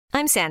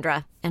I'm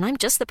Sandra, and I'm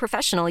just the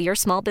professional your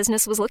small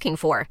business was looking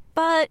for.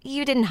 But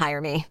you didn't hire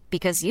me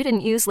because you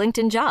didn't use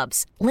LinkedIn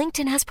Jobs.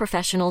 LinkedIn has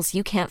professionals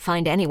you can't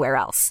find anywhere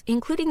else,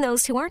 including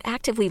those who aren't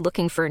actively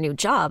looking for a new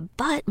job,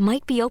 but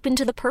might be open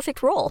to the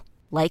perfect role,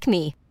 like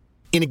me.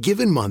 In a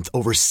given month,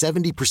 over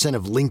 70%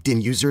 of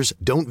LinkedIn users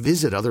don't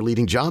visit other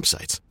leading job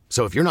sites.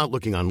 So if you're not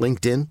looking on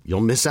LinkedIn,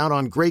 you'll miss out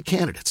on great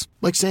candidates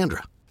like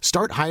Sandra.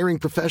 Start hiring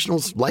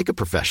professionals like a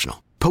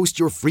professional. Post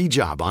your free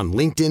job on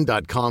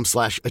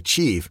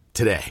linkedin.com/achieve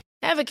today.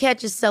 Ever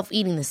catch yourself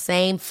eating the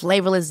same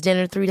flavorless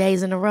dinner 3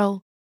 days in a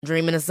row?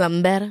 Dreaming of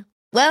something better?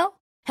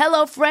 Well,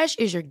 HelloFresh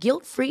is your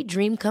guilt-free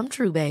dream come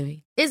true,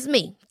 baby. It's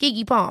me,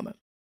 Keke Palmer.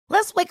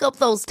 Let's wake up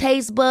those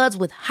taste buds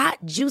with hot,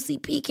 juicy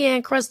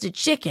pecan-crusted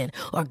chicken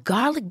or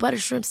garlic butter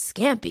shrimp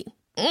scampi.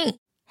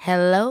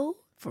 Hello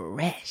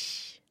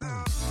Fresh.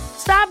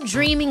 Stop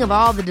dreaming of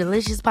all the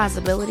delicious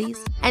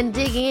possibilities and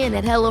dig in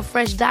at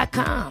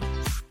HelloFresh.com.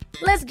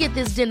 Let's get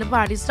this dinner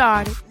party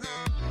started.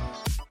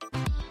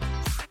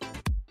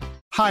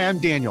 Hi, I'm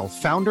Daniel,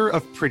 founder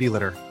of Pretty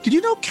Litter. Did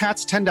you know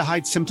cats tend to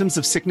hide symptoms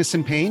of sickness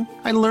and pain?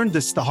 I learned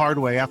this the hard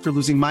way after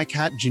losing my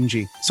cat,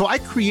 Gingy. So I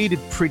created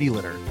Pretty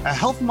Litter, a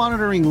health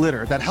monitoring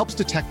litter that helps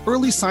detect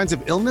early signs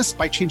of illness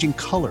by changing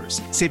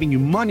colors, saving you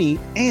money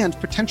and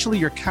potentially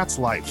your cat's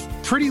life.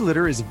 Pretty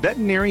Litter is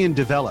veterinarian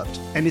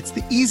developed, and it's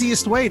the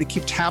easiest way to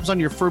keep tabs on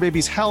your fur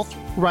baby's health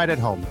right at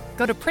home.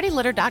 Go to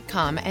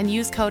prettylitter.com and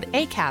use code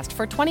ACAST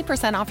for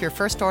 20% off your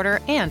first order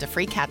and a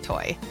free cat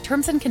toy.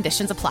 Terms and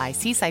conditions apply.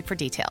 See site for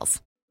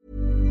details.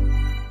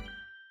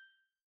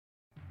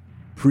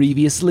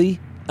 Previously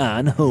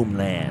on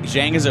Homeland.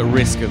 Zhang is at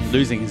risk of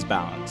losing his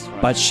balance,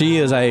 right? But she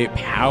is a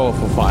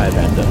powerful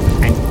firebender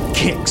and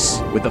kicks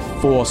with the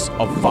force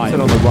of fire.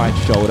 On the right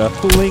shoulder,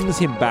 flings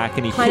him back,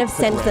 and he kind of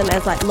sends them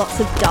as like lots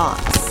of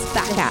darts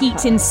back at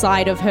heat her.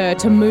 Inside of her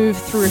to move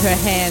through her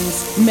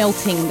hands,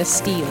 melting the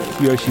steel.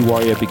 Kyoshi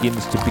Warrior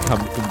begins to become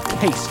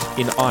encased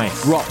in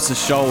ice. Drops a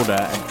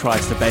shoulder and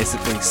tries to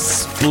basically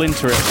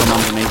splinter it from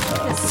underneath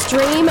her. A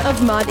stream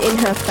of mud in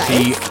her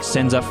He face.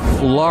 sends a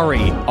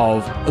flurry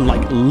of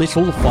like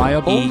little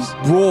fireballs.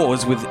 He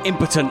roars with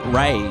impotent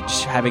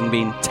rage, having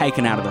been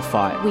taken out of the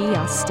fight. We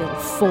are still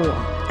 4,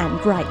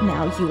 and right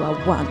now you are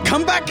 1.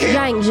 Come back here!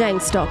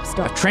 Zhang,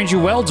 stop. Trained you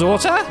well,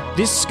 daughter.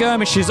 This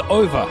skirmish is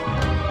over.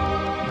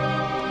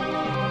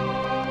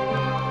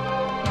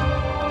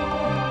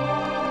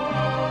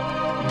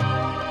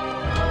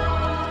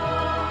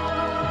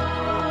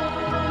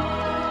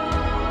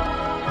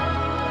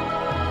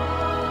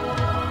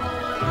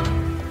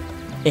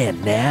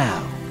 And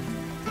now,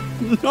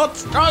 Not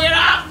strong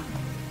enough!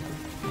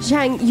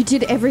 Zhang, you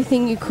did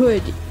everything you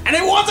could. And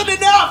it wasn't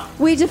enough!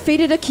 We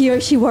defeated a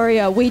Kyoshi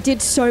warrior. We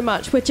did so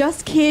much. We're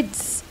just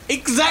kids.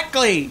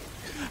 Exactly!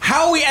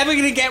 How are we ever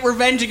going to get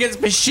revenge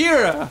against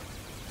Bashira?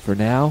 for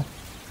now,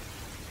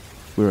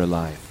 we're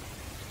alive.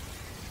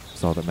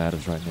 That's all that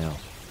matters right now.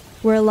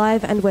 We're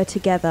alive and we're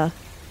together.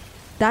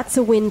 That's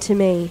a win to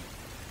me.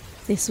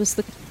 This was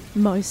the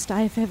most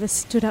I've ever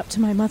stood up to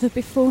my mother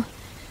before.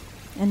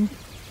 And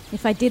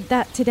if I did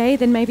that today,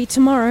 then maybe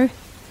tomorrow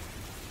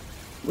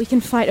we can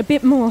fight a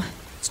bit more.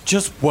 It's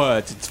just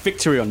words. It's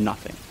victory or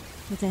nothing.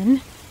 Well,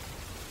 then,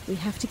 we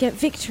have to get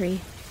victory,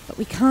 but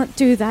we can't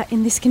do that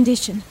in this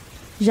condition.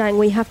 Zhang,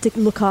 we have to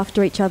look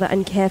after each other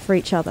and care for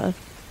each other.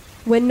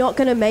 We're not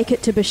going to make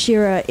it to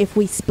Bashira if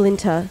we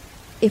splinter.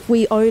 If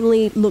we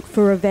only look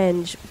for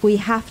revenge, we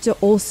have to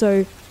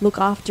also look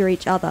after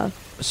each other.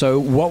 So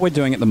what we're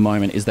doing at the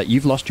moment is that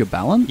you've lost your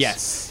balance.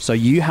 Yes. So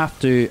you have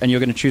to, and you're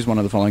going to choose one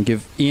of the following: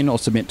 give in or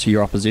submit to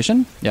your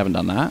opposition. You haven't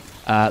done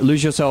that.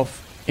 Lose yourself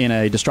in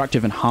a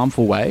destructive and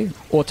harmful way,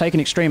 or take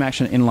an extreme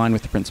action in line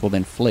with the principle,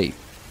 then flee.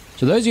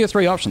 So those are your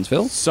three options,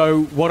 Phil.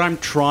 So what I'm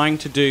trying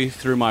to do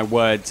through my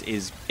words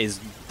is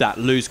that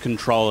lose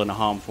control in a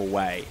harmful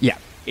way. Yeah.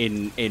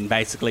 In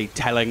basically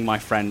telling my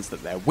friends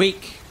that they're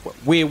weak,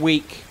 we're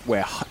weak,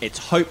 it's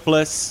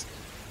hopeless,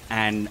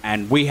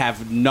 and we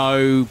have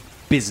no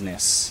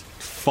business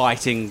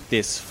fighting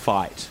this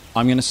fight.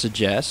 I'm going to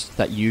suggest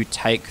that you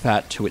take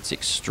that to its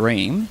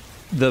extreme.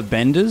 The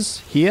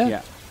benders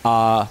here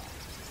are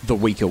the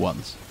weaker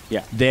ones.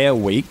 Yeah. They're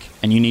weak,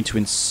 and you need to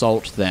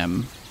insult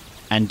them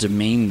and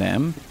demean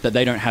them that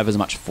they don't have as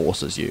much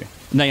force as you.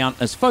 And they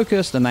aren't as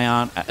focused, and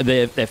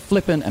they're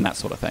flippant and that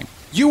sort of thing.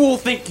 You all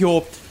think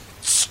your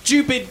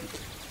stupid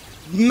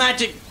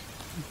magic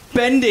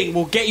bending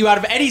will get you out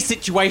of any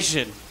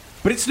situation,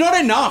 but it's not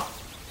enough.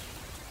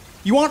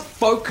 You aren't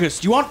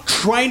focused. You aren't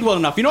trained well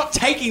enough. You're not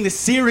taking this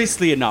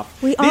seriously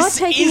enough. We are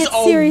taking it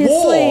seriously. This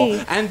is a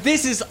war, and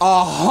this is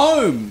our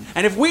home.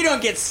 And if we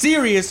don't get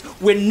serious,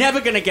 we're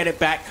never going to get it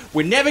back.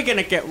 We're never going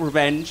to get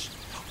revenge.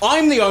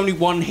 I'm the only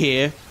one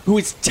here who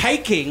is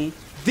taking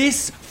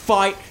this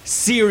fight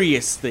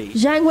seriously.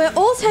 Zhang, we're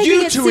all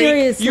taking it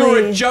seriously. You're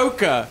a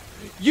joker.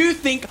 You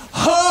think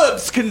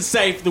herbs can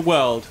save the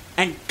world.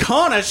 And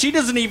Kana, she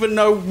doesn't even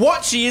know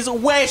what she is or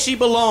where she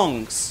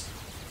belongs.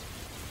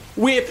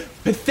 We're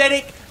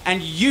pathetic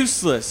and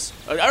useless.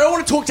 I don't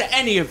want to talk to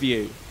any of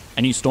you.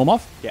 And you storm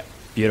off? Yeah.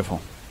 Beautiful.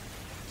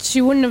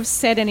 She wouldn't have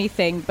said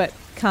anything, but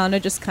Kana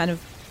just kind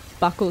of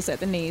buckles at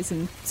the knees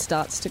and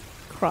starts to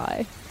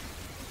cry.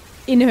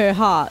 In her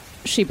heart,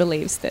 she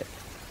believes that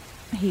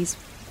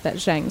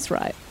Zhang's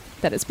right.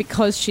 That it's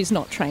because she's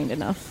not trained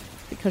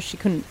enough, because she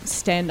couldn't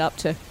stand up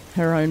to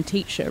her own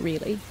teacher,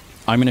 really.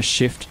 I'm going to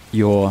shift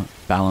your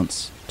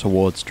balance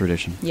towards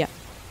tradition. Yeah.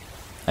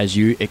 As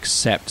you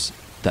accept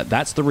that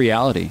that's the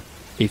reality.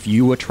 If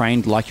you were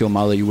trained like your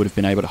mother, you would have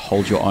been able to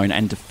hold your own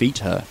and defeat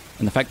her.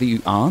 And the fact that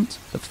you aren't,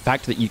 the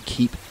fact that you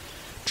keep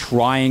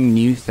trying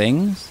new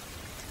things,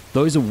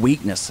 those are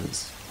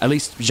weaknesses. At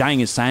least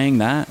Zhang is saying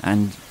that,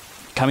 and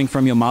coming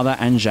from your mother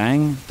and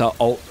Zhang,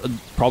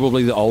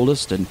 probably the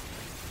oldest and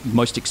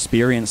most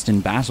experienced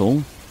in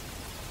battle,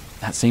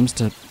 that seems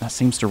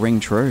to ring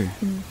true.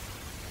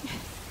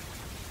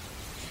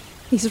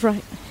 He's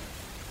right.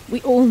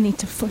 We all need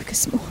to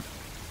focus more.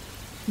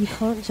 You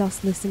can't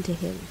just listen to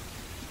him.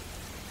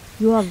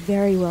 You are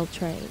very well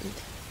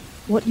trained.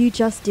 What you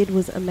just did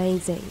was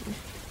amazing.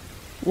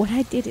 What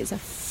I did is a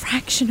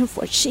fraction of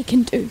what she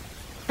can do.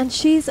 And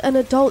she's an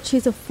adult,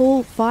 she's a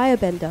full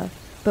firebender.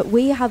 But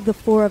we have the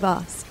four of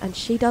us, and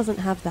she doesn't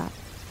have that.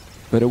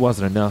 But it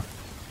wasn't enough.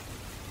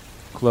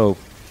 Clove,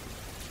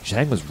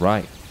 Zhang was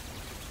right.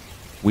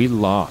 We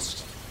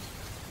lost.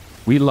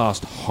 We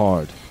lost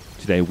hard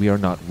today. We are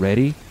not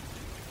ready.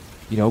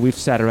 You know, we've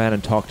sat around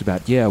and talked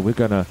about, we're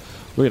gonna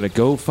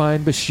go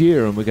find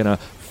Bashir, and we're gonna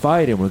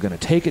fight him, we're gonna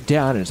take it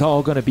down, and it's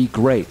all gonna be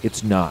great.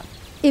 It's not.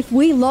 If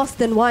we lost,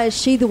 then why is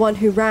she the one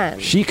who ran?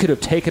 She could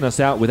have taken us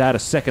out without a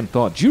second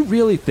thought. Do you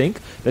really think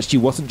that she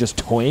wasn't just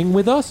toying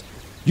with us?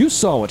 You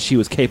saw what she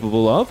was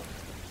capable of.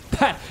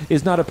 That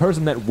is not a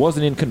person that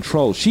wasn't in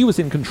control. She was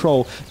in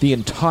control the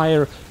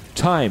entire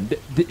time.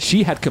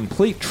 She had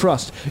complete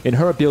trust in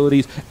her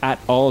abilities at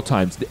all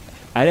times.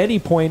 At any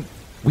point,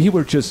 we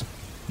were just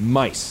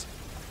mice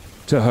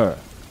to her.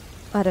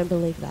 I don't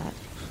believe that.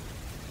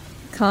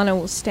 Kana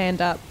will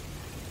stand up,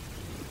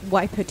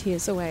 wipe her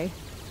tears away.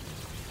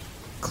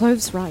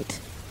 Clove's right.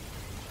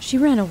 She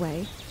ran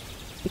away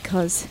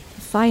because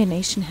the Fire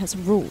Nation has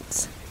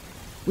rules.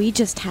 We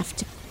just have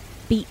to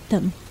beat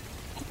them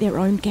at their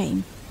own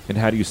game. And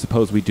how do you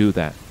suppose we do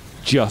that?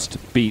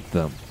 Just beat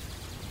them.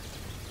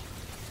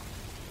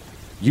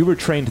 You were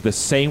trained the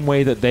same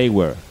way that they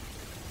were.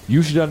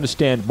 You should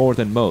understand more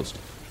than most.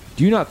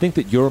 Do you not think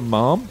that your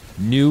mom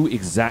knew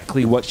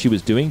exactly what she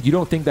was doing? You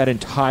don't think that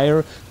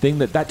entire thing,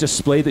 that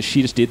display that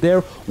she just did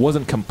there,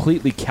 wasn't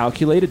completely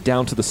calculated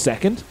down to the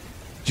second?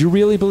 Do you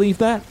really believe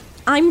that?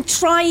 I'm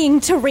trying,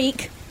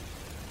 Tariq.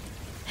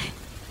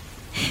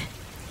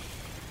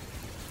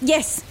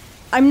 Yes,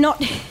 I'm not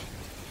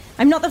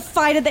the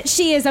fighter that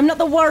she is. I'm not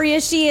the warrior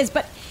she is.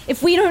 But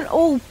if we don't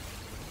all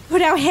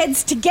put our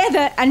heads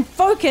together and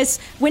focus,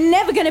 we're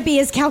never going to be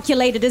as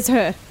calculated as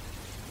her.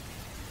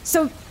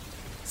 So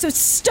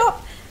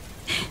stop.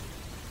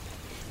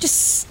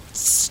 Just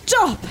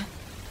stop.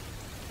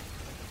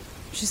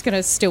 She's going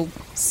to still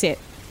sit,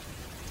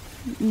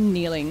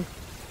 kneeling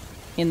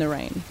in the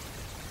rain.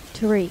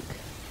 Tariq,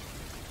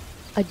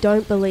 I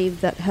don't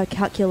believe that her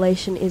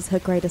calculation is her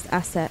greatest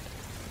asset.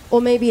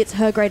 Or maybe it's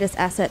her greatest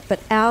asset, but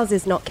ours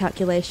is not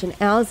calculation.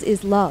 Ours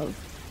is love.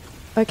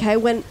 Okay,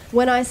 when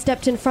I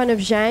stepped in front of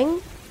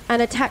Zhang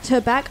and attacked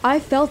her back, I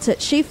felt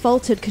it. She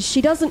faltered because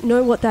she doesn't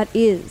know what that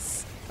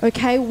is.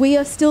 Okay, we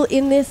are still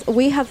in this.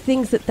 We have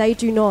things that they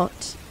do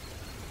not.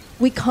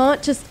 We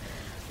can't just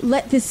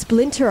let this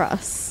splinter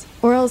us.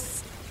 Or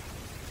else,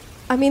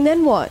 I mean,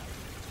 then what?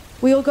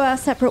 We all go our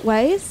separate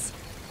ways?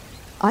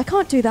 I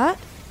can't do that.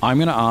 I'm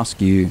going to ask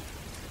you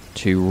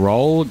to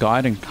roll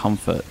Guide and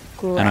Comfort.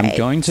 Great. And I'm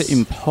going to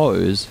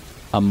impose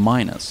a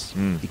minus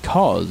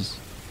because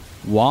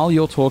while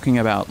you're talking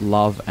about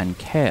love and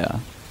care,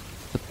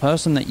 the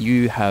person that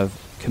you have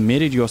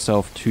committed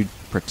yourself to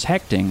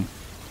protecting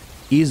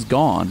is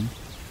gone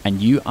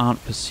and you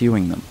aren't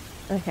pursuing them.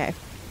 Okay,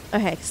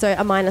 so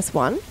a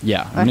 -1.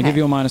 Yeah, I'm going to give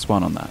you a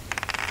 -1 on that.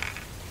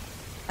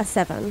 A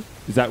 7.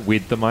 Is that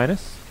with the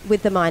minus?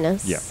 With the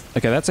minus. Yeah.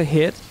 Okay, that's a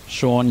hit.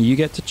 Sean, you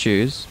get to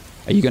choose.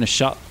 Are you going to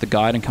shut the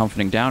Guide and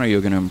Comforting down or are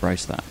you going to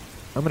embrace that?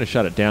 I'm going to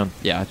shut it down.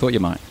 Yeah, I thought you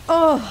might.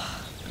 Oh.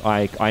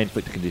 I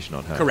inflict a condition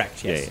on her.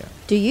 Correct, yes. Yeah.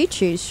 Do you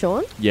choose,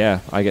 Sean? Yeah,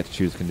 I get to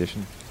choose a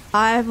condition.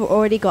 I've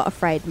already got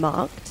Afraid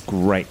marked.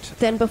 Great.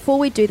 Then before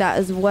we do that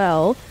as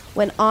well,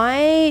 when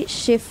I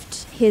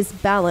shift his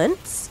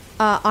balance,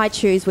 I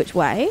choose which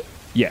way.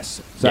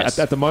 Yes. So Yes.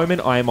 At the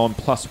moment, I am on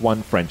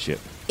 +1 friendship.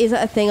 Is it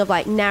a thing of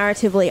like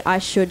narratively I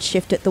should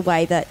shift it the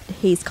way that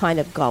he's kind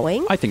of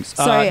going? I think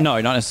so.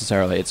 No, not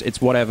necessarily.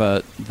 It's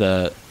whatever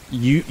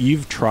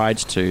you've tried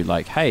to,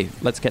 like, hey,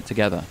 let's get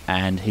together.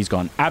 And he's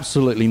gone,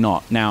 absolutely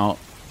not. Now,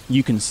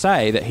 you can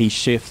say that he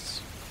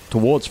shifts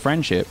towards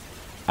friendship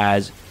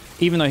as,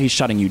 even though he's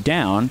shutting you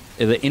down,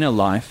 the inner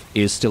life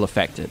is still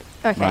affected.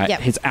 Okay, right? yep.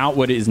 His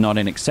outward is not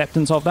an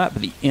acceptance of that,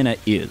 but the inner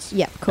is.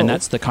 Yep, cool. And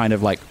that's the kind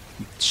of, like,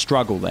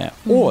 struggle there.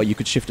 Or you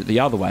could shift it the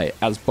other way,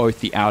 as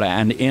both the outer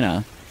and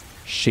inner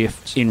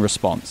shift in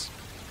response.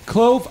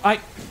 Clove,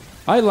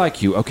 I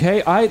like you,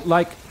 okay? I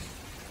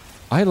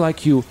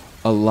like you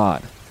a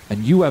lot.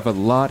 And you have a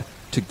lot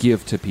to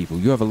give to people.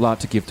 You have a lot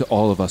to give to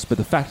all of us. But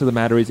the fact of the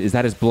matter is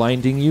that is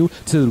blinding you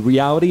to the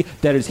reality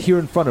that is here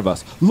in front of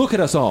us. Look at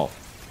us all.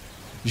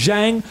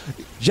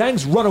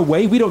 Zhang's run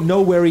away. We don't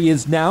know where he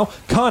is now.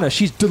 Kana,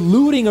 she's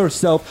deluding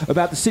herself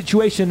about the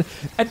situation,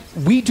 and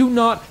we do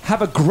not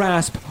have a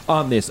grasp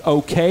on this,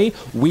 okay?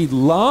 We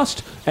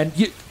lost, and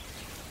you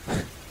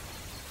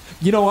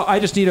know what? I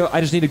just need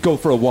to go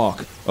for a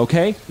walk,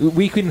 okay?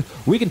 We can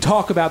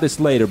talk about this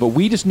later, but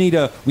we just need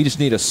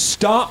to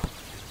stop,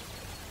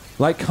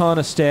 like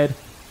Kana said,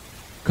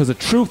 because the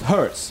truth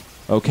hurts,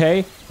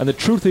 okay? And the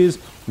truth is,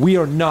 we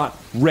are not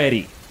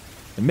ready,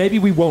 and maybe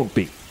we won't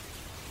be.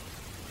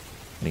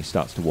 And he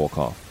starts to walk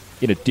off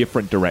in a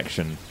different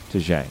direction to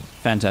Zhang.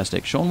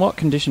 Fantastic. Sean, what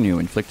condition are you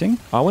inflicting?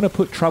 I want to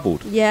put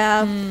troubled.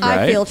 Yeah, I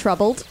Right. feel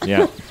troubled.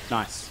 Yeah.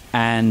 Nice.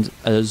 And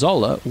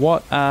Zola,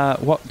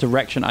 what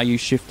direction are you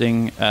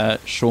shifting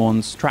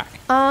Sean's track?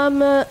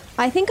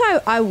 I think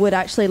I would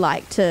actually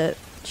like to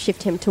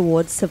shift him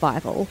towards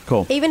survival.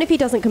 Cool. Even if he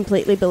doesn't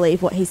completely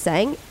believe what he's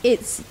saying,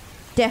 it's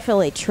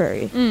definitely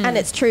true. And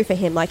it's true for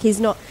him. Like,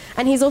 he's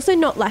also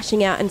not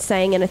lashing out and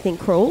saying anything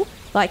cruel.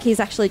 Like, he's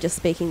actually just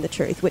speaking the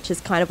truth, which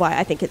is kind of why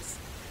I think it's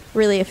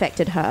really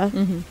affected her.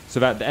 Mm-hmm. So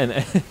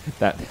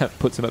that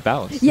puts him at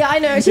balance. Yeah, I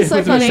know. It's just so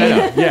Puts him at funny.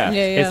 center. Yeah.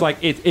 Yeah. It's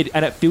like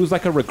and it feels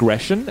like a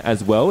regression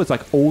as well. It's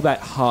like all that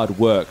hard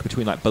work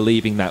between like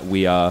believing that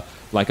we are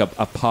like a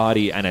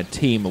party and a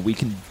team and we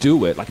can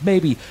do it. Like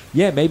maybe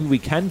we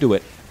can do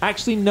it.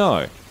 Actually,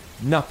 no,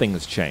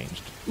 nothing's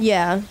changed.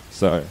 Yeah.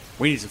 So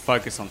We need to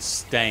focus on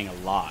staying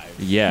alive.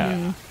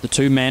 yeah. The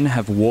two men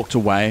have walked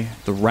away,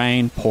 the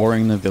rain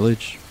pouring in the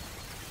village.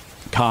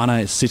 Kana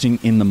is sitting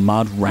in the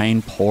mud,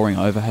 rain pouring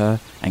over her,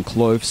 and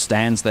Clove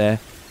stands there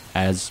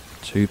as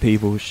two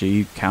people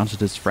she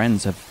counted as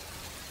friends have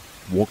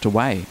walked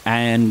away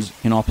and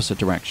in opposite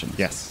directions.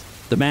 Yes.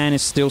 The man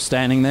is still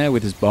standing there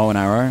with his bow and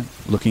arrow,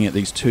 looking at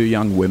these two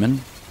young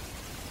women.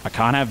 I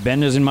can't have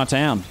benders in my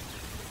town.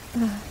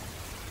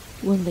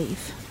 We'll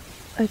leave.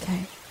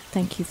 Okay.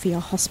 Thank you for your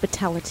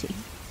hospitality.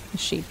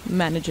 She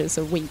manages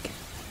a weak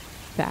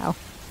bow.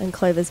 And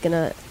Clover's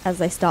gonna, as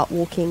they start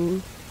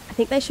walking, I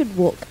think they should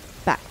walk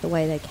back the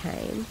way they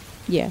came.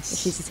 Yes.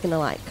 She's just gonna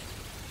like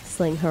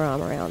sling her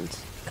arm around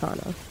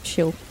Kana.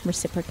 She'll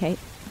reciprocate.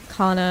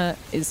 Kana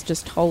is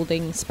just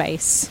holding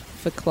space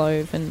for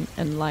Clove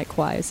and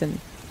likewise, and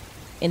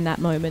in that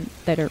moment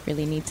they don't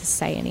really need to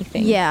say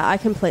anything. Yeah, I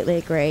completely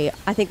agree.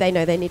 I think they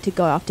know they need to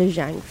go after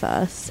Zhang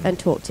first and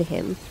talk to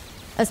him.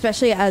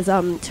 Especially as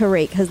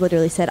Tariq has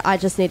literally said, I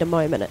just need a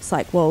moment. It's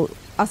like, well,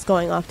 us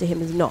going after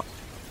him is not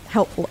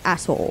helpful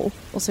at all.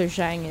 Also,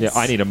 Zhang is... Yeah,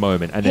 I need a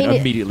moment and then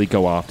immediately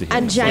go after him.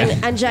 And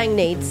Zhang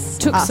needs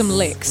Took us. some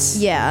licks.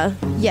 Yeah.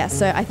 Yeah,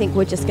 so I think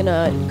we're just going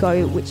to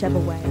go whichever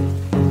way.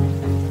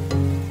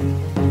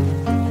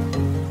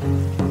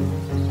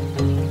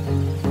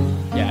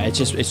 Yeah, it's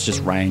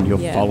just rain. You're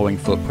Yeah. following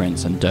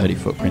footprints and dirty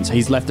footprints.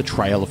 He's left a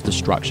trail of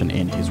destruction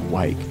in his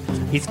wake.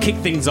 He's kicked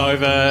things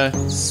over,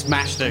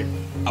 smashed a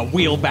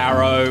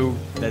wheelbarrow.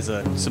 There's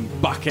some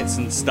buckets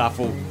and stuff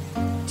all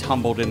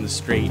tumbled in the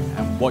street.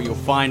 And what you'll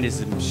find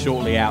is him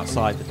shortly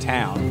outside the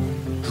town,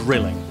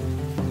 drilling.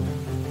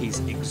 He's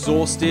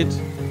exhausted,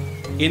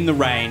 in the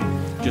rain,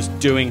 just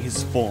doing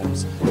his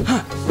forms.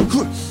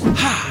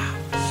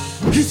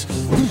 Just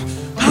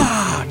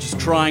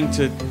trying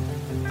to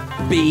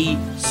be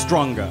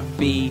stronger,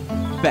 be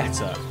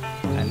better.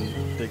 And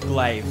the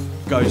glaive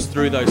goes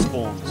through those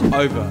forms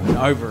over and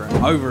over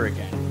and over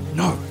again.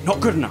 No, not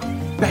good enough.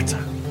 Better.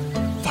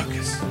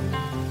 Focus.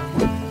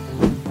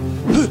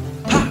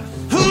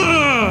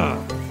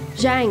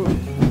 Zhang.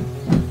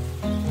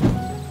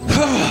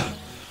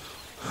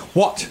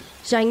 What?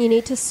 Zhang, you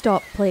need to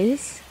stop,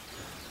 please.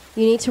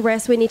 You need to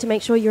rest. We need to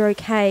make sure you're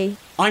okay.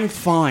 I'm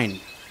fine.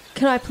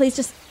 Can I please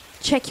just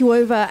check you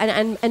over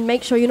and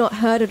make sure you're not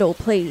hurt at all,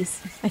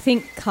 please? I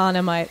think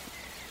Kana might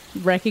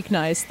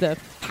recognize the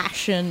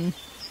passion,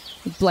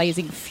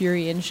 blazing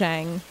fury in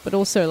Zhang, but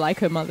also, like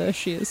her mother,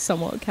 she is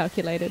somewhat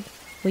calculated.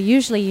 Well,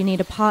 usually you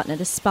need a partner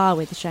to spar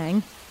with,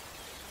 Zhang.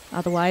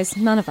 Otherwise,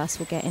 none of us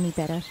will get any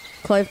better.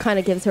 Clove kind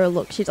of gives her a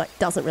look. She like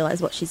doesn't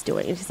realize what she's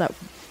doing. And she's like,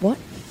 what?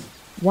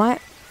 Why?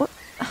 What?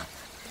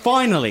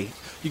 Finally,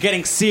 you're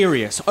getting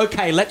serious.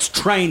 Okay, let's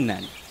train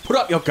then. Put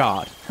up your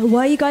guard.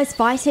 Why are you guys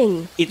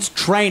fighting? It's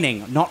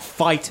training, not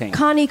fighting.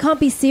 Kana, you can't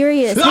be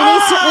serious. He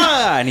needs to...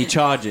 And he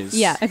charges.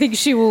 Yeah, I think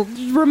she will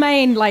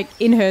remain, like,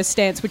 in her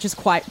stance, which is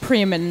quite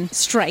prim and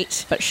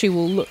straight, but she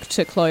will look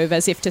to Clove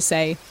as if to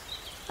say,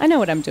 I know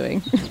what I'm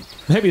doing.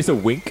 Maybe it's a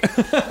wink.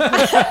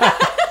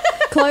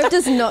 Clove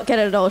does not get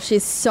it at all.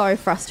 She's so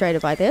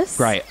frustrated by this.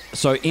 Great.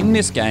 So in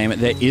this game,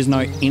 there is no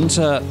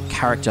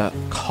inter-character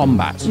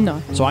combat. No.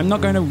 So I'm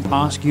not going to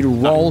ask you to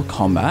roll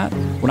combat.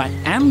 What I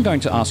am going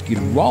to ask you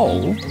to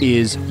roll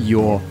is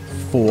your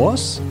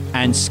force,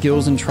 and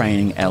skills and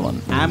training,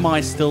 Ellen. Am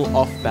I still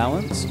off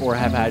balance, or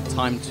have I had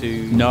time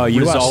to No,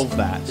 you resolve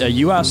are, that?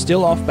 You are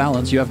still off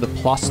balance. You have the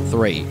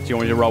 +3. Do you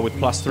want me to roll with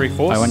 +3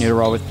 force? I want you to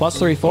roll with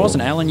 +3 force,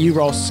 and Ellen, you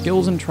roll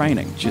skills and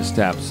training. Just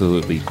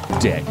absolutely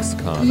dex,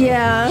 Connor.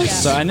 Yeah.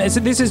 So, and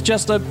this is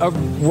just a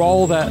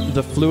roll that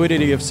the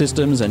fluidity of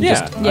systems and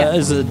just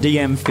as a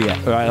DM fear.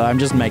 Right, I'm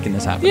just making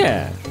this happen.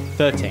 Yeah.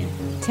 13.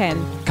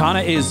 10.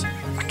 Kana is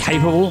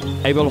capable,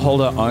 able to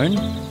hold her own,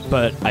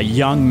 but a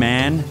young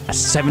man, a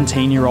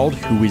 17-year-old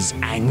who is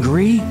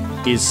angry,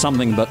 is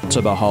something but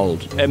to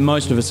behold. And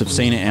most of us have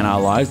seen it in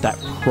our lives, that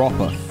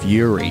proper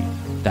fury,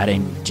 that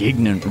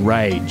indignant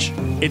rage.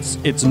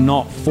 It's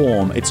not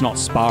form, it's not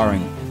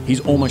sparring. He's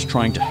almost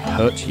trying to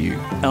hurt you.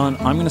 Ellen,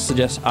 I'm going to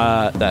suggest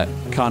that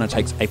Kana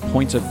takes a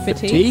point of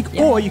fatigue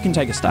or you can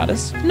take a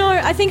status. No,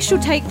 I think she'll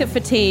take the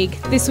fatigue.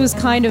 This was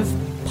kind of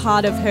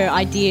part of her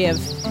idea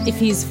of if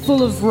he's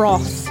full of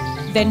wrath,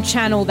 then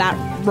channel that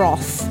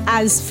wrath,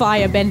 as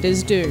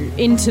firebenders do,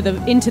 into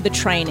the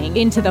training,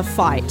 into the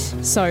fight.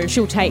 So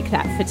she'll take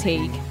that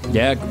fatigue.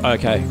 Yeah,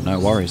 okay, no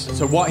worries.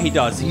 So what he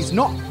does,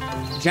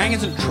 Zhang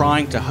isn't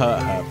trying to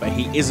hurt her, but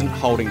he isn't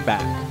holding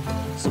back.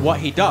 So what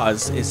he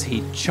does is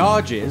he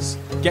charges,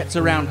 gets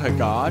around her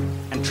guard,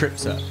 and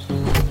trips her.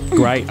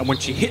 Great. And when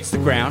she hits the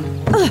ground,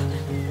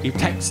 he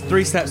takes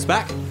 3 steps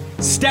back.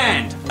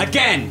 Stand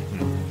again!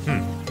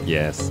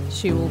 Yes.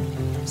 She will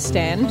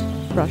stand,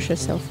 brush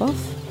herself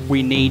off.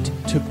 We need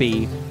to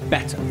be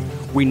better.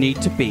 We need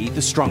to be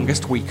the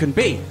strongest we can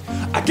be.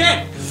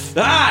 Again!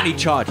 And he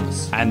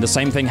charges. And the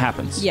same thing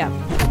happens. Yeah.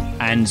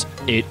 And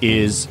it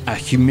is a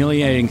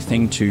humiliating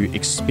thing to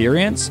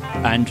experience,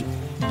 and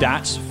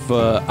that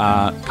for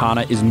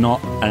Kana is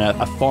not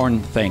a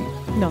foreign thing.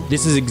 No.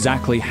 This is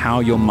exactly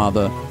how your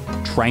mother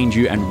trained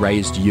you and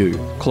raised you.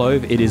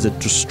 Clove, it is a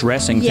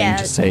distressing thing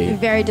to see.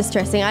 Very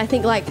distressing. I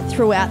think like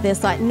throughout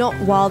this, like not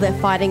while they're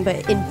fighting,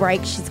 but in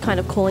breaks, she's kind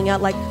of calling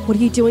out like, what are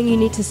you doing? You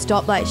need to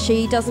stop. Like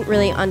she doesn't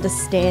really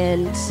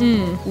understand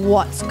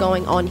what's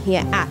going on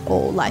here at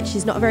all. Like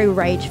she's not a very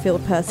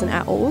rage-filled person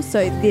at all.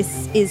 So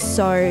this is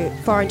so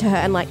foreign to her.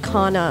 And like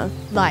Kana,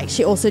 like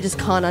she also just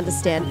can't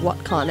understand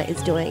what Kana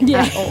is doing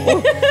at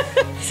all.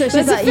 So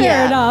she's like,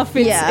 fair enough.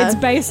 It's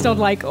based on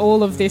like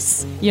all of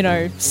this,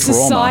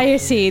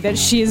 society that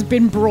she has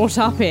been brought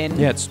up in.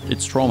 Yeah,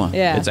 it's trauma.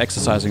 Yeah. It's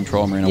exercising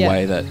trauma in a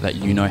way that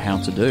you know how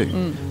to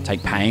do.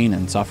 Take pain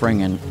and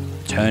suffering and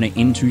turn it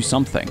into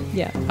something.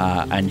 Yeah.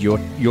 And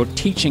you're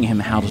teaching him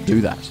how to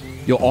do that.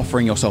 You're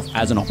offering yourself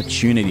as an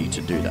opportunity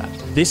to do that.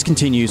 This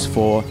continues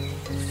for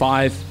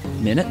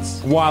 5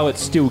 minutes. While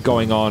it's still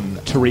going on,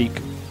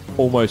 Tariq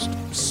almost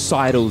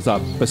sidles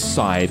up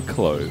beside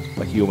Clove.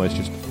 Like you almost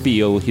just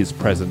feel his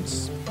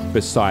presence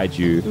beside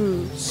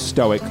you,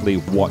 stoically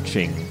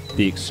watching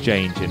the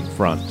exchange in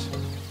front,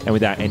 and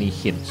without any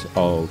hint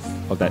of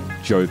that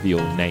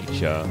jovial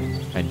nature,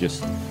 and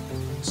just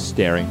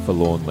staring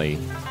forlornly.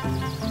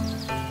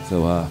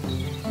 So,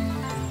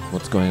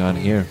 what's going on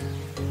here?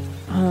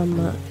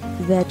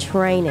 They're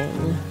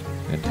training.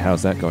 And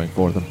how's that going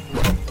for them?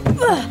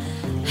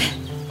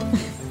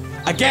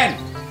 Again!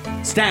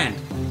 Stand!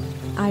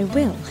 I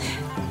will.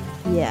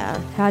 Yeah,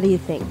 how do you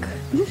think?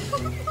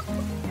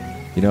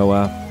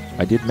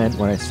 I did meant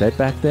what I said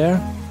back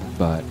there,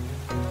 but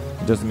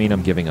it doesn't mean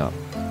I'm giving up.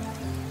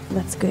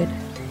 That's good.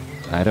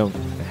 I don't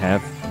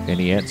have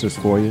any answers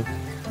for you.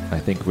 I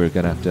think we're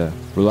going to have to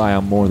rely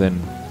on more than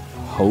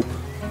hope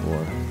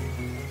or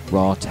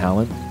raw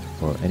talent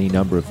or any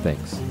number of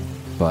things.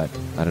 But,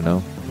 I don't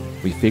know.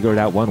 We figure it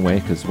out one way,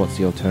 because what's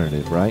the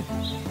alternative, right?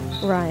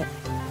 Right.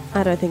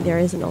 I don't think there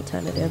is an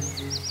alternative.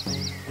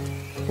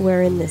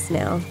 We're in this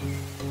now.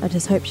 I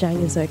just hope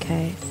Zhang is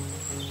okay.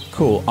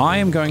 Cool. I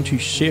am going to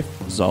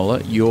shift,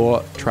 Zola,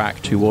 your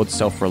track towards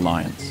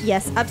self-reliance.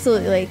 Yes,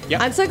 absolutely.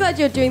 Yep. I'm so glad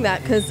you're doing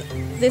that, because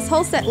this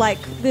whole set, like,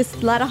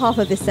 this latter half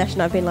of this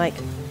session, I've been like,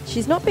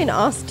 she's not been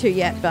asked to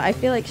yet, but I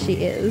feel like she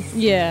is.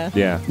 Yeah.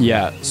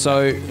 Yeah,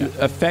 so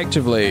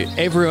effectively,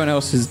 everyone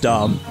else is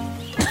dumb,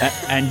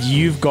 and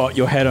you've got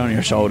your head on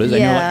your shoulders,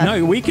 and you're like,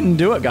 no, we can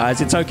do it,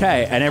 guys, it's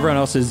okay. And everyone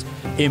else is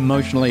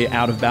emotionally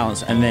out of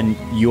balance, and then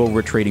you're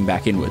retreating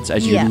back inwards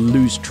as you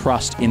lose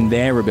trust in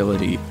their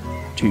ability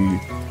to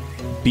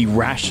be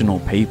rational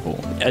people.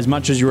 As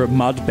much as you're a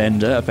mud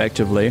bender,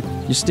 effectively,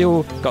 you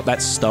still got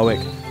that stoic,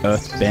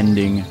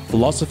 earth-bending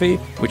philosophy,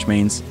 which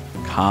means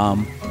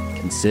calm,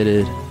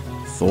 considered,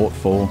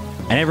 thoughtful,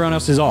 and everyone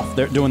else is off.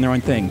 They're doing their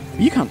own thing.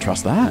 You can't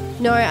trust that.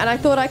 No, and I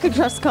thought I could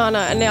trust Kana,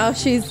 and now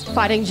she's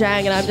fighting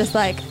Zhang, and I just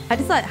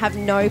have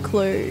no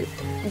clue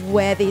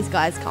where these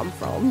guys come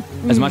from.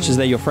 As much as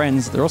they're your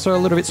friends, they're also a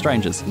little bit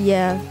strangers.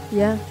 Yeah.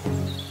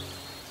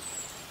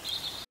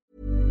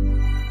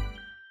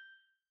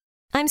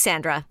 I'm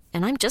Sandra,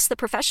 and I'm just the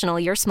professional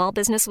your small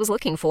business was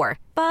looking for.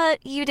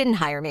 But you didn't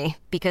hire me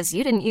because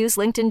you didn't use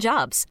LinkedIn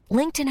Jobs.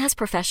 LinkedIn has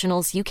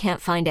professionals you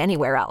can't find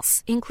anywhere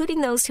else,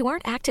 including those who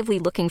aren't actively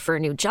looking for a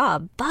new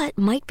job, but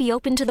might be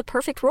open to the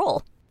perfect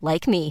role,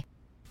 like me.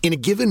 In a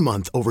given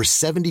month, over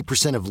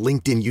 70% of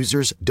LinkedIn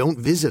users don't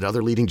visit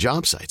other leading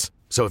job sites.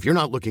 So if you're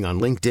not looking on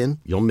LinkedIn,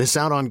 you'll miss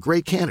out on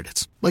great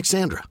candidates like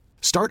Sandra.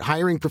 Start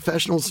hiring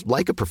professionals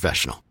like a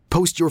professional.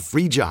 Post your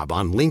free job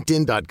on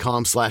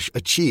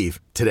linkedin.com/achieve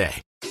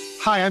today.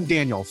 Hi, I'm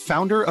Daniel,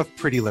 founder of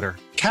Pretty Litter.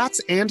 Cats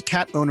and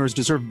cat owners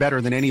deserve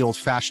better than any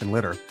old-fashioned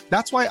litter.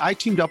 That's why I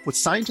teamed up with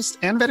scientists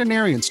and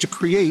veterinarians to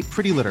create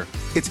Pretty Litter.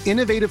 Its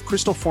innovative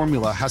crystal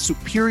formula has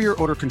superior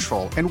odor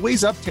control and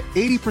weighs up to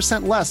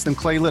 80% less than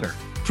clay litter.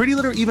 Pretty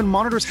Litter even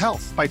monitors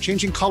health by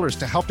changing colors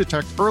to help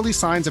detect early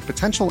signs of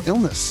potential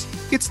illness.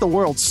 It's the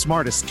world's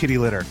smartest kitty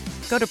litter.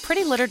 Go to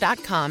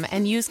prettylitter.com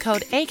and use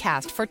code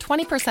ACAST for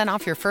 20%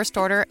 off your first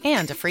order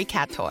and a free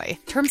cat toy.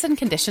 Terms and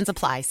conditions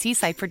apply. See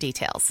site for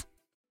details.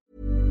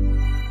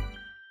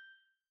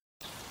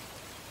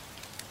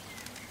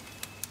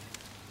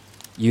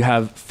 You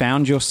have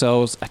found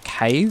yourselves a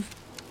cave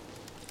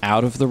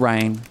out of the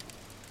rain.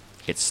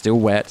 It's still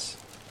wet.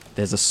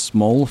 There's a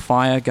small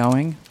fire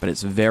going, but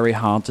it's very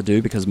hard to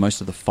do because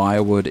most of the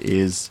firewood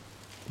is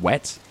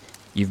wet.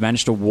 You've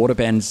managed to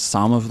waterbend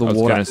some of the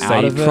water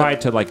out of it. He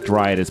tried to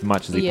dry it as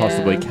much as he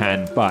possibly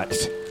can, but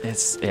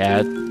it's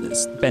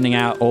bending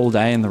out all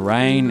day in the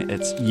rain.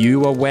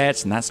 You are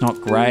wet, and that's not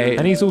great.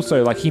 And he's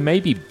also he may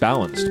be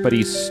balanced, but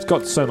he's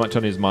got so much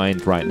on his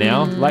mind right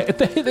now.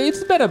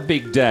 It's been a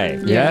big day.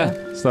 Yeah.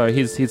 So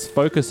his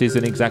focus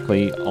isn't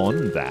exactly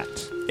on that.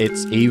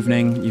 It's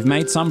evening. You've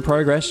made some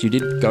progress. You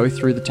did go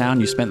through the town.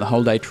 You spent the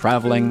whole day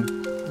traveling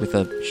with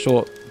a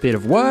short bit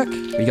of work.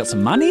 You got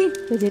some money.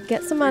 We did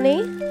get some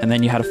money. And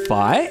then you had a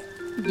fight.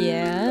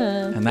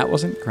 Yeah. And that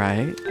wasn't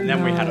great. And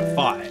then we had a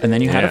fight. And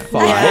then you had a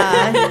fight.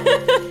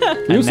 Yeah.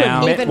 We also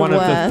now- met Even one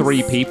of worse. the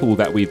 3 people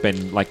that we've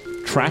been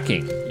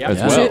tracking as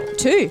Yeah. well.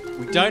 Two.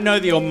 We don't know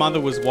that your mother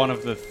was one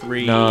of the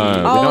 3. No.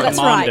 Oh, that's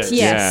right. commanders.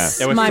 Yes.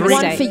 There were My 3.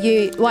 One for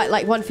you,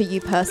 one for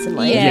you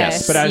personally. Yeah.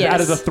 Yes, but Yes.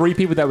 out of the 3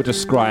 people that were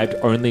described,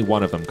 only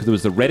one of them, because it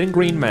was the red and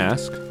green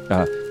mask.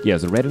 It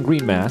was a red and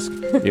green mask.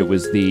 It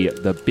was the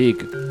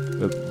big,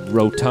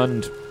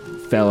 rotund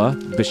fella,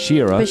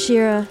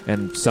 Bashira,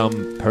 and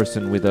some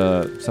person with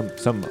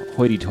some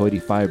hoity-toity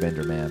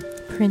firebender man.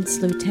 Prince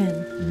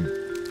Luten.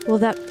 Well,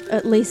 that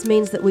at least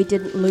means that we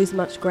didn't lose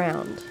much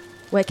ground.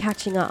 We're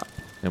catching up.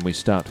 And we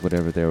stopped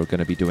whatever they were going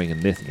to be doing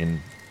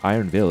in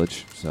Iron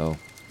Village. So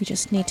We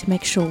just need to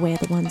make sure we're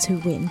the ones who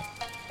win.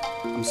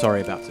 I'm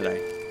sorry about today.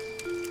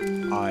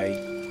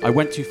 I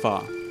went too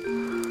far.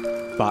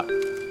 But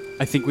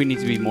I think we need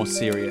to be more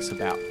serious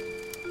about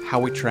how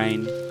we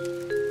train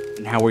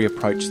and how we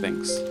approach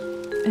things.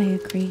 I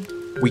agree.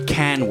 We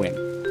can win,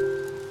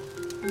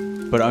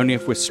 but only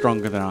if we're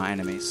stronger than our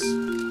enemies.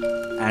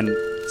 And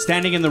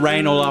standing in the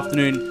rain all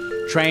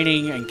afternoon,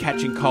 training and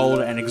catching cold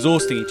and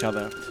exhausting each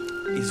other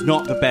is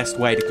not the best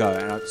way to go.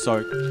 And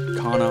so,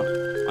 Kana,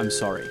 I'm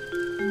sorry.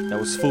 That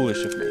was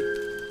foolish of me.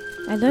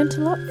 I learned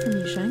a lot from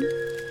you, Zhang.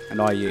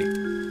 And I you.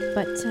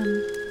 But,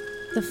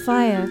 the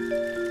fire,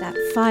 that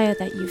fire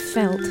that you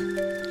felt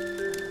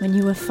when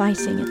you were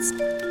fighting, it's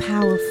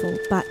powerful,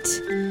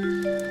 but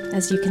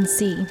as you can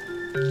see,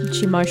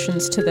 she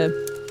motions to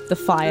the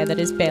fire that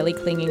is barely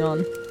clinging on.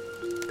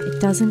 It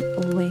doesn't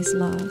always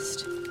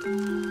last.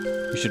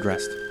 You should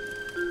rest.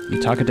 You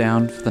tuck her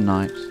down for the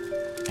night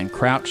and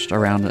crouched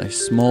around a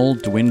small,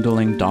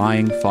 dwindling,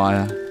 dying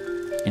fire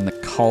in the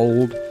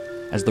cold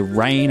as the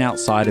rain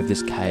outside of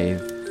this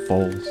cave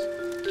falls.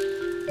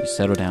 You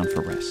settle down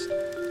for rest.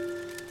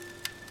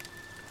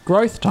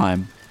 Growth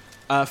time.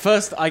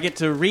 First, I get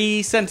to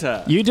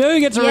recenter. You do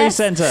get to Yes.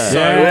 recenter.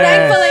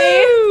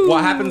 Thankfully!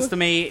 What happens to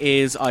me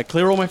is I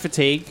clear all my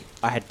fatigue.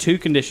 I had 2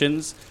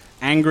 conditions,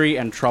 angry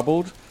and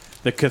troubled.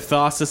 The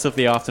catharsis of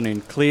the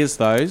afternoon clears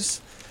those.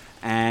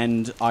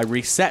 And I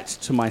reset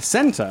to my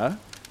center,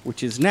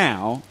 which is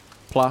now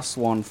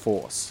 +1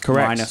 force.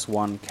 Correct.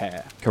 -1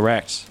 care.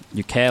 Correct.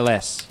 You care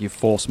less. You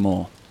force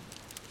more.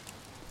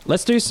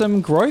 Let's do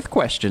some growth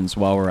questions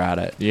while we're at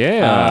it.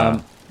 Yeah.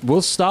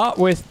 We'll start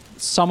with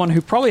someone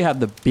who probably had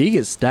the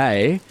biggest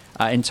day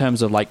in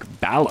terms of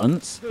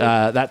balance.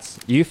 That's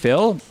you,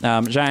 Phil,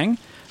 Zhang.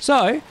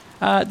 So,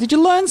 did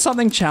you learn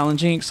something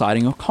challenging,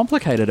 exciting, or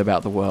complicated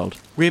about the world?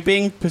 We're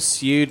being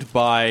pursued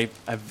by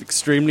an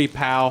extremely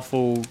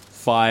powerful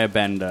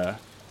firebender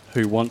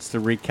who wants to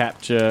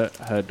recapture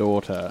her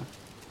daughter.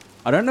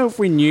 I don't know if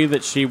we knew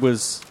that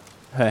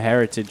her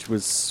heritage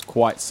was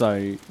quite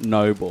so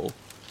noble.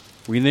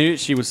 We knew that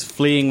she was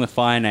fleeing the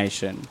Fire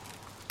Nation,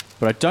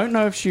 but I don't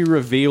know if she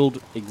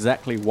revealed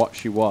exactly what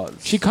she was.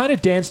 she kind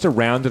of danced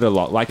around it a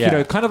lot,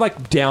 kind of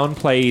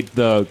downplayed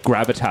the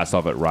gravitas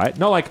of it, right?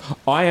 Not like,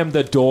 I am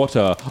the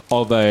daughter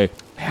of a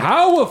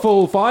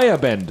powerful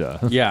firebender.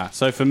 Yeah,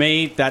 so for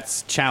me,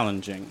 that's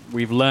challenging.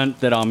 We've learnt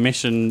that our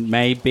mission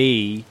may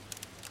be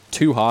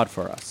too hard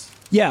for us.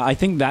 Yeah, I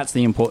think that's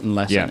the important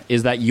lesson,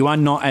 is that you are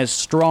not as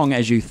strong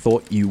as you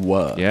thought you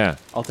were. Yeah.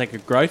 I'll take a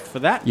growth for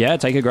that. Yeah,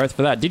 take a growth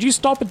for that. Did you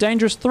stop a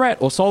dangerous threat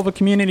or solve a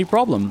community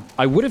problem?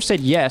 I would have said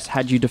yes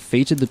had you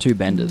defeated the 2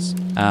 benders.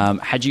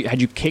 Had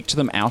you kicked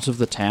them out of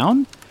the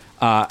town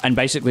and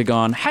basically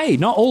gone, hey,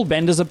 not all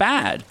benders are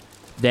bad.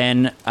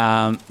 Then,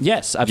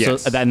 yes,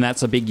 absolutely. Yes. Then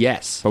that's a big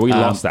yes. But we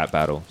lost that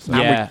battle. So.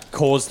 And Yeah. we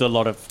caused a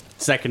lot of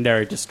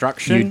secondary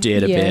destruction. You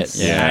did a Yes.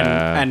 bit,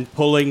 yeah. And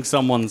pulling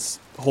someone's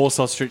horse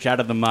ostrich out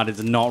of the mud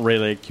is not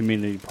really a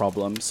community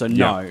problem. So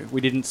no,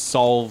 we didn't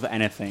solve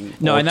anything.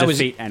 No, or and that was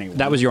defeat anyone.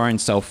 that was your own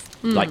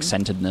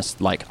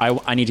centeredness. Like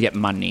I need to get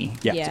money.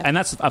 Yeah. And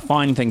that's a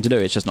fine thing to do.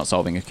 It's just not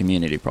solving a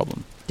community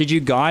problem. Did you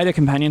guide a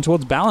companion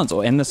towards balance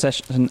or end the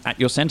session at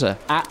your center?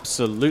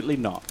 Absolutely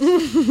not.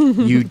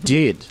 You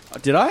did,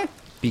 Did I?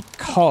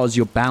 because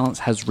your balance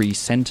has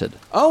recentered.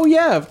 Oh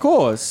yeah, of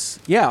course.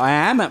 Yeah, I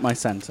am at my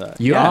center.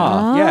 You yeah.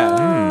 are.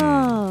 Yeah.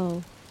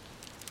 Oh.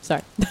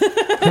 Sorry.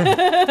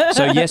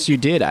 So yes, you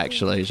did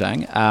actually,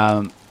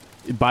 Zhang.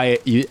 By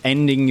you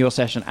ending your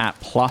session at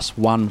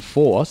 +1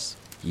 force,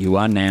 you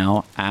are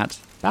now at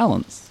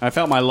balance. I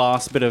felt my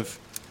last bit of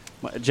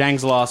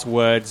Zhang's last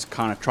words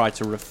kind of tried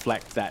to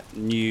reflect that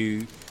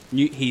new.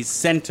 He's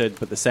centered,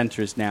 but the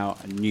center is now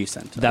a new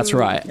center. That's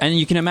right. And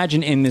you can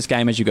imagine in this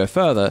game as you go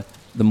further,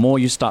 the more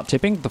you start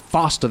tipping, the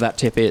faster that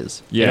tip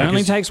is. Yeah, It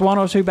only 'cause- takes 1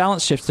 or 2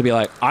 balance shifts to be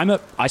like,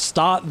 I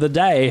start the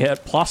day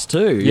at +2.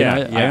 You Yeah,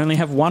 know, yeah. I only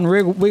have 1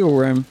 wiggle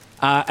room.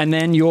 And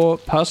then your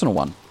personal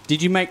one.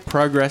 Did you make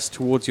progress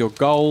towards your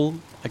goal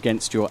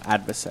against your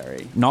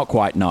adversary? Not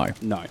quite, no.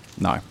 No.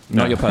 No,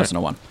 not your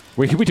personal one.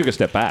 We took a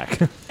step back.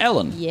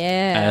 Ellen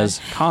Yeah. as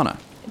Kana.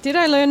 Did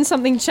I learn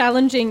something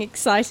challenging,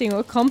 exciting,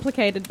 or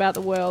complicated about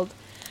the world?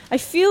 I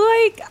feel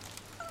like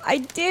I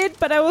did,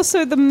 but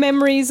the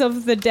memories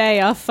of the day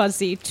are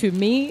fuzzy to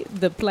me,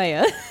 the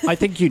player. I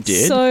think you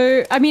did.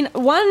 So, I mean,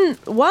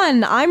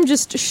 I'm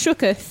just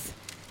shooketh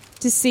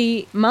to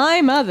see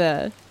my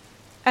mother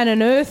and an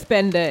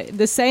earthbender,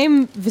 the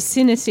same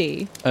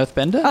vicinity.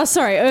 Earthbender? Oh,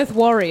 sorry, Earth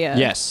Warrior.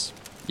 Yes.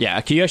 Yeah,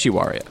 a Kyoshi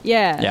warrior.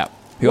 Yeah. Yeah.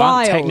 Who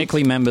aren't Wild.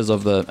 technically members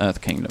of the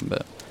Earth Kingdom,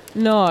 but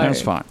No.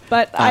 That's fine.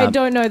 But I Um,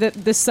 don't know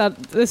that the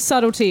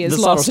subtlety is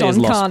the lost subtlety is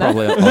on lost Kana.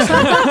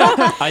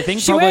 probably. I think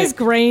She probably wears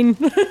green.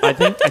 I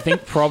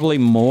think probably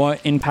more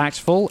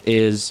impactful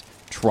is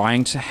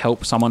trying to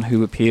help someone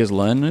who appears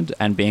learned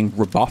and being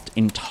rebuffed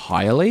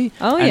entirely.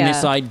 Oh, and yeah.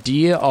 this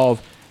idea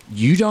of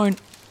you don't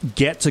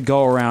get to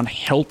go around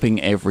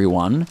helping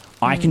everyone.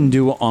 I can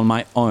do it on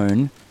my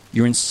own.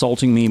 You're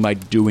insulting me by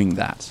doing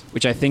that,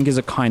 which I think is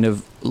a kind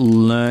of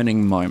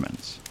learning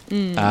moment.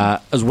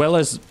 As well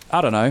as,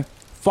 I don't know,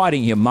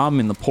 fighting your mum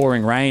in the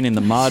pouring rain, in the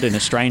mud, in a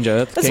strange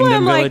Earth That's why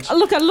Kingdom I'm village. like,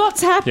 look, a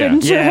lot's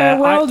happened to Yeah,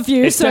 her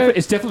worldview.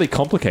 It's definitely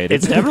complicated.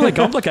 It's definitely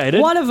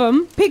complicated. one of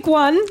them, pick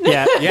one.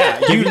 Yeah,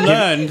 Yeah, you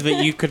learned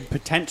that you could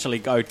potentially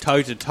go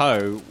toe to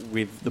toe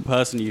with the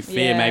person you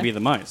fear Yeah. maybe the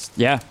most.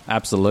 Yeah,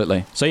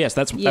 absolutely. So yes,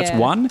 that's Yeah.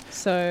 one.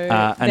 So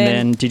And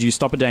then, did you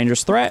stop a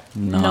dangerous threat?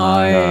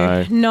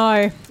 no,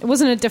 it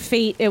wasn't a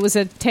defeat. It was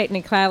a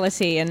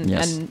technicality, and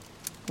Yes. and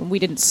we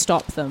didn't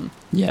stop them.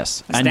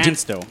 Yes. A And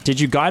standstill.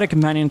 did you guide a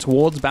companion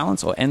towards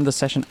balance or end the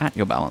session at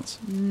your balance?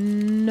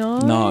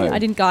 No, I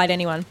didn't guide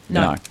anyone.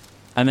 No.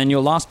 And then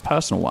your last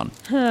personal one.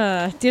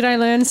 Did I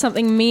learn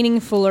something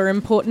meaningful or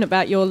important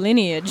about your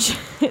lineage,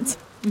 its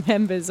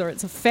members, or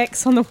its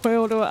effects on the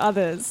world or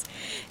others?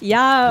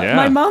 Yeah.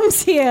 My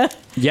mum's here.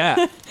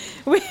 Yeah.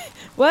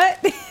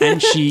 What?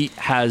 And she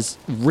has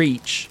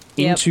reach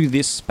Yep. into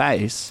this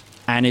space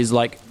and is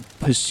like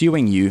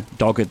pursuing you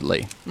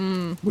doggedly,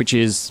 which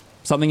is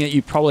something that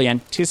you probably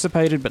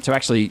anticipated, but to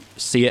actually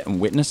see it and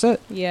witness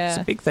it, Yeah. it's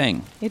a big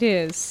thing. It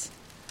is.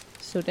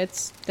 So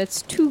that's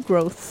 2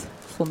 growth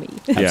for me.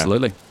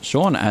 Absolutely.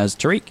 Sean as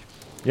Tariq.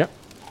 Yep.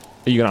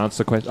 Are you going to answer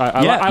the question?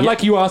 I Yeah,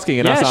 like you asking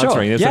and us Yeah, sure.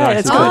 answering. It's Yeah, a nice,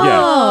 it's good.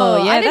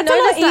 Oh, yeah, I didn't that's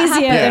a lot notice that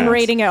easier happened. than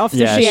reading it off the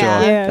Yeah, sheet. sure.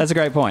 Yeah. That's a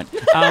great point.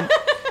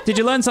 Did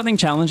you learn something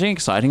challenging,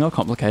 exciting, or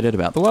complicated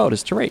about the world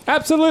as Tariq?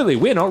 Absolutely.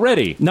 We're not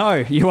ready.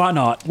 No, you are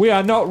not. We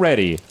are not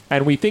ready.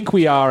 And we think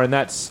we are, and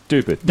that's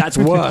stupid. That's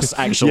worse,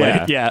 actually.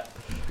 Yeah.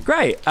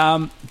 Great.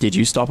 Did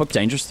you stop a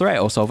dangerous threat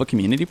or solve a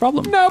community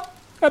problem? Nope.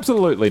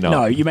 Absolutely not.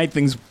 No, you made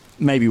things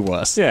maybe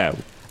worse. Yeah.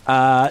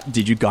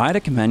 Did you guide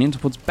a companion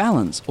towards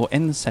balance or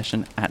end the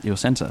session at your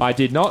center? I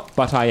did not,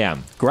 but I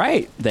am.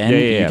 Great. Then Yeah,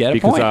 you get a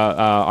because point.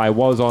 I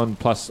was on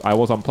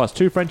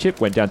 +2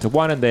 friendship, went down to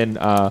 1, and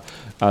then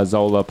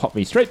Zola popped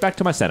me straight back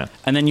to my center.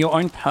 And then your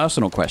own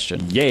personal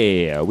question.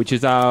 Yeah, which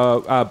is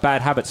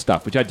bad habit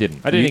stuff, which I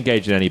didn't. I didn't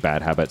engage in any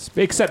bad habits,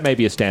 except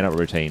maybe a stand-up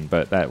routine,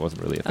 but that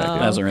wasn't really effective.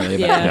 That wasn't really a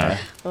Yeah. bad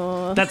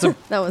No. That's a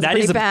That was that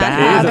pretty is a bad bad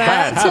It is a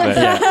habit.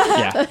 bad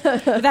habit. Yeah.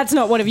 But that's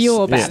not one of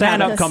your bad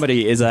Stand-up habits.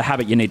 comedy is a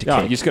habit you need to Oh,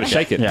 kick. you just got to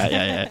shake it.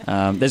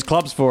 Yeah. There's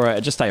clubs for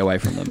it. Just stay away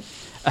from them.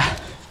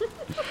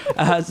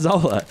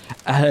 Zola,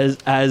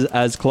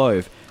 as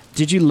Clove,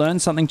 did you learn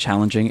something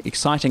challenging,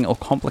 exciting, or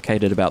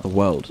complicated about the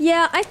world?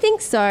 Yeah, I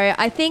think so.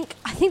 I think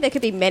there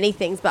could be many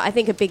things, but I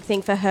think a big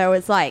thing for her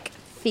was like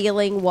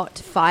feeling what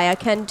fire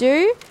can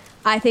do.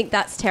 I think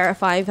that's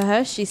terrifying for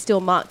her. She's still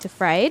marked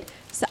afraid.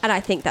 So, and I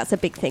think that's a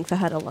big thing for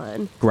her to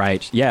learn.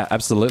 Great. Yeah,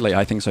 absolutely.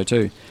 I think so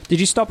too. Did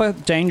you stop a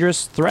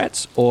dangerous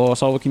threat or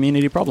solve a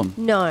community problem?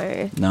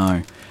 No.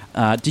 No.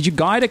 Did you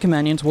guide a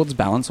companion towards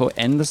balance or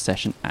end the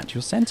session at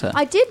your center?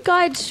 I did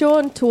guide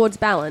Sean towards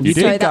balance. You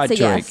so did that's guide a Tariq.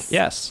 yes.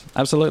 Yes,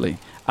 absolutely.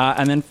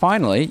 And then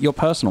finally, your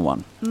personal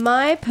one.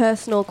 My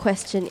personal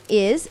question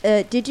is,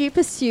 did you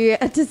pursue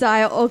a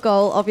desire or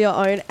goal of your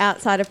own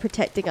outside of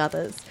protecting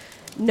others?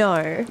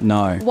 No.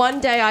 No.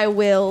 One day I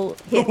will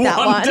hit that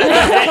one.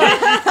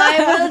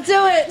 I will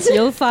do it.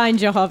 You'll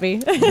find your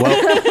hobby.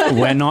 Well,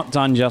 we're not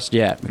done just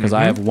yet because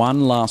I have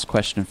one last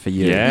question for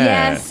you.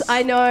 Yes,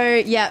 I know.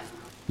 Yep.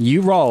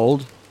 You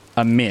rolled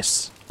a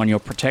miss on your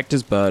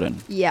protector's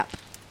burden. Yep.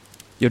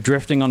 You're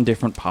drifting on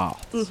different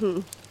paths. Mm-hmm.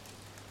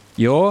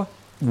 Your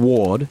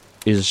ward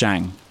is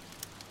Zhang.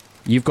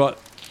 You've got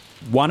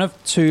one of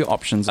two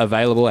options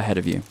available ahead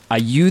of you. Are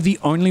you the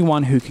only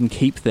one who can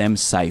keep them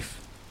safe?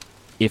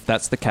 If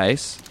that's the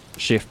case,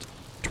 shift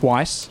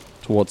twice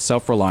towards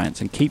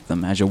self-reliance and keep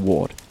them as your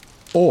ward.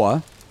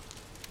 Or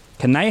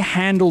can they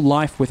handle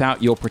life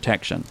without your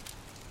protection?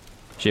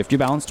 Shift your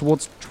balance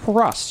towards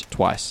trust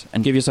twice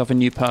and give yourself a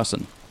new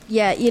person.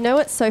 Yeah, you know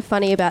what's so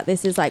funny about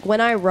this is like when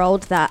I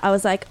rolled that, I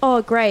was like,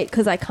 oh, great,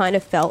 because I kind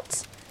of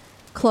felt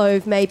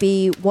Clove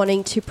maybe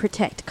wanting to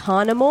protect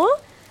Kana more.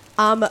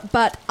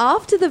 But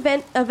after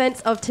the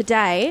events of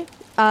today,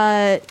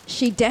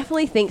 she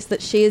definitely thinks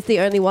that she is the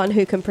only one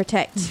who can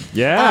protect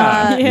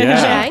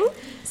Zhang.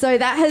 So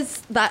that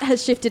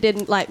has shifted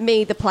in, like,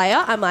 me, the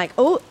player. I'm like,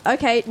 oh,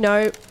 okay,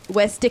 no,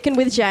 we're sticking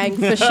with Zhang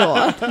for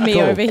sure.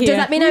 Me over here. Does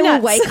that mean I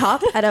will wake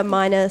up at a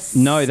minus?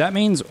 No, that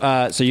means,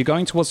 so you're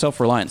going towards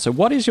self-reliance. So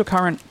what is your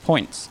current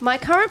points? My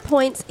current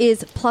points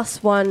is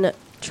 +1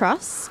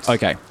 trust.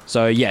 Okay,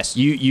 so yes,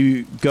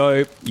 you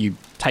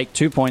take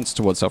 2 points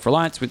towards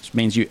self-reliance, which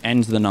means you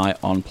end the night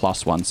on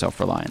 +1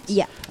 self-reliance.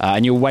 Yeah.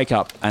 And you'll wake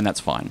up, and that's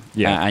fine.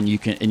 Yeah. And you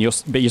can,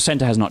 but your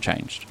center has not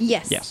changed.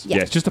 Yes. Yeah,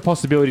 it's just a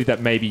possibility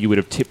that maybe you would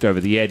have tipped over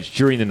the edge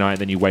during the night,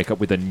 and then you wake up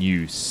with a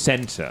new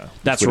center.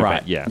 That's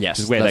right. Yeah. Yes,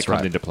 Which is where that's that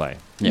comes right. into play.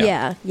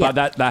 Yeah. But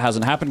that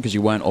hasn't happened because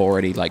you weren't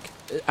already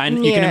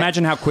and you can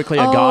imagine how quickly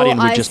a guardian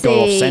would just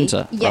go off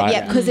center. Yeah, right?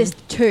 yeah, because there's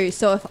 2.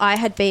 So if I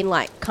had been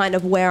like kind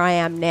of where I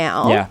am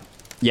now, Yeah.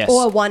 Yes.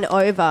 or 1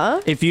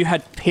 over. If you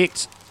had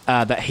picked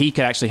that he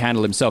could actually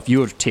handle himself, you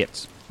would have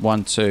tipped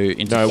 1, 2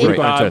 into No, 3. we've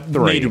gone to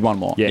 3. Needed one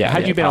more. Yeah.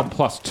 Had you been on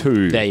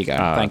 +2. There you go.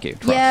 Thank you.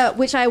 Yeah,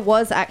 which I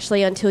was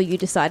actually until you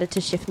decided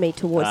to shift me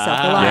towards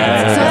self-reliance.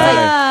 Yeah. So it's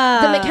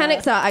like, the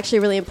mechanics are actually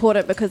really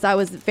important because that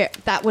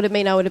would have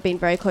mean I would have been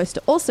very close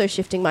to also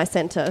shifting my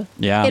center.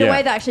 Yeah. In a Yeah.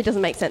 way that actually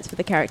doesn't make sense for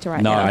the character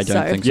right No, now. I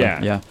don't think so.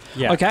 Yeah.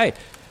 Yeah. Okay.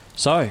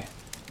 So,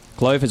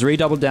 Clove has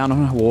redoubled down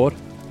on her ward.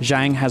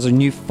 Zhang has a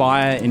new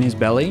fire in his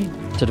belly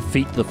to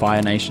defeat the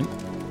Fire Nation.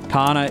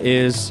 Kana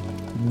is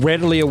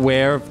readily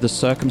aware of the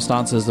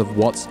circumstances of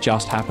what's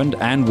just happened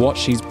and what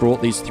she's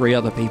brought these 3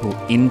 other people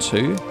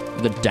into,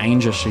 the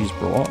danger she's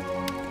brought.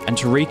 And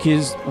Tariq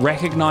is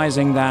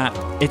recognizing that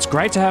it's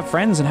great to have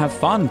friends and have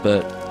fun,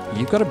 but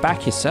you've got to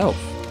back yourself.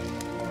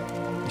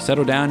 You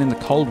settle down in the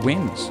cold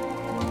winds.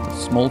 A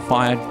small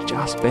fire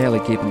just barely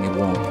keeping you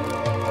warm.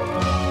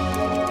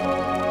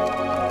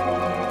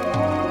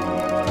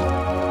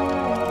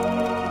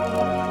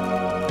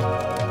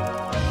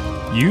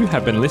 You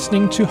have been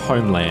listening to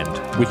Homeland,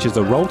 which is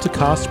a Roll to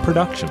Cast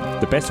production.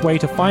 The best way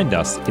to find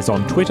us is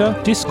on Twitter,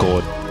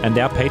 Discord, and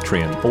our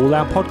Patreon. All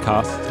our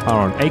podcasts are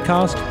on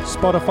Acast,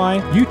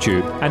 Spotify,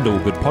 YouTube, and all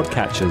good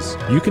podcatchers.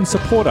 You can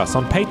support us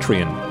on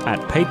Patreon at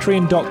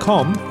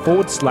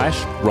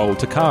patreon.com/Roll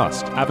to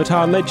Cast.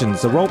 Avatar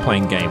Legends, the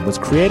role-playing game, was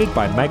created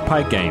by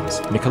Magpie Games.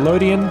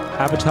 Nickelodeon,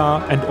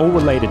 Avatar, and all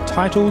related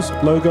titles,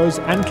 logos,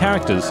 and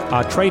characters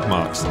are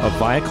trademarks of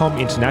Viacom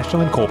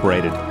International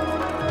Incorporated.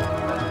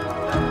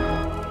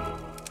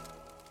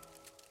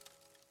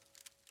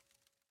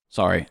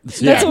 Sorry.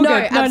 That's all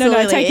No, good. No,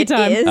 absolutely, take your it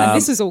time. is.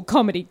 This is all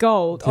comedy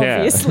gold, Yeah.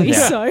 obviously.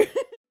 Yeah. So.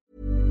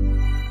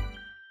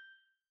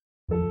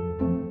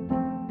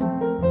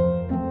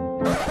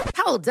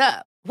 Hold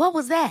up. What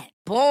was that?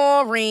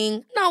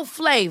 Boring. No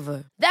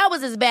flavor. That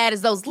was as bad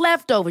as those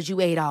leftovers you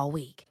ate all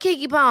week.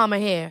 Keke Palmer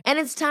here. And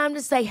it's time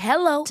to say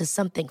hello to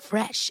something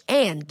fresh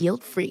and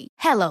guilt-free.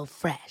 Hello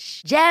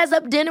Fresh. Jazz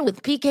up dinner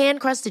with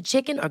pecan-crusted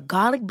chicken or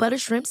garlic butter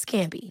shrimp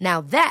scampi. Now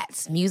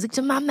that's music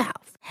to my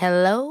mouth.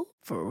 Hello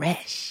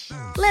Fresh.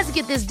 Let's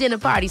get this dinner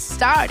party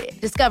started.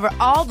 Discover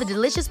all the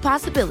delicious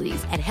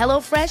possibilities at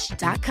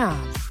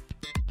HelloFresh.com.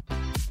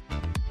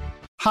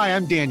 Hi,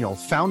 I'm Daniel,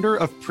 founder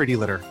of Pretty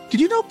Litter.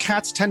 Did you know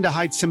cats tend to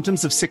hide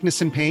symptoms of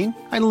sickness and pain?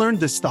 I learned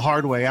this the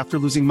hard way after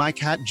losing my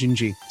cat,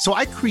 Gingy. So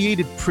I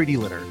created Pretty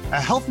Litter,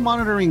 a health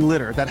monitoring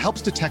litter that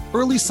helps detect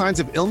early signs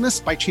of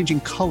illness by changing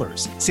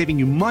colors, saving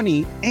you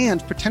money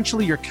and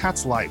potentially your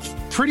cat's life.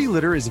 Pretty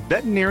Litter is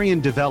veterinarian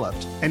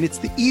developed, and it's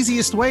the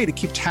easiest way to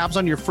keep tabs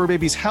on your fur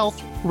baby's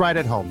health right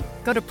at home.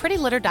 Go to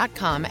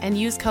prettylitter.com and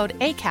use code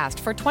ACAST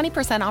for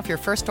 20% off your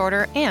first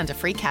order and a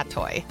free cat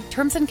toy.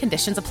 Terms and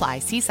conditions apply.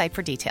 See site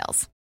for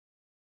details.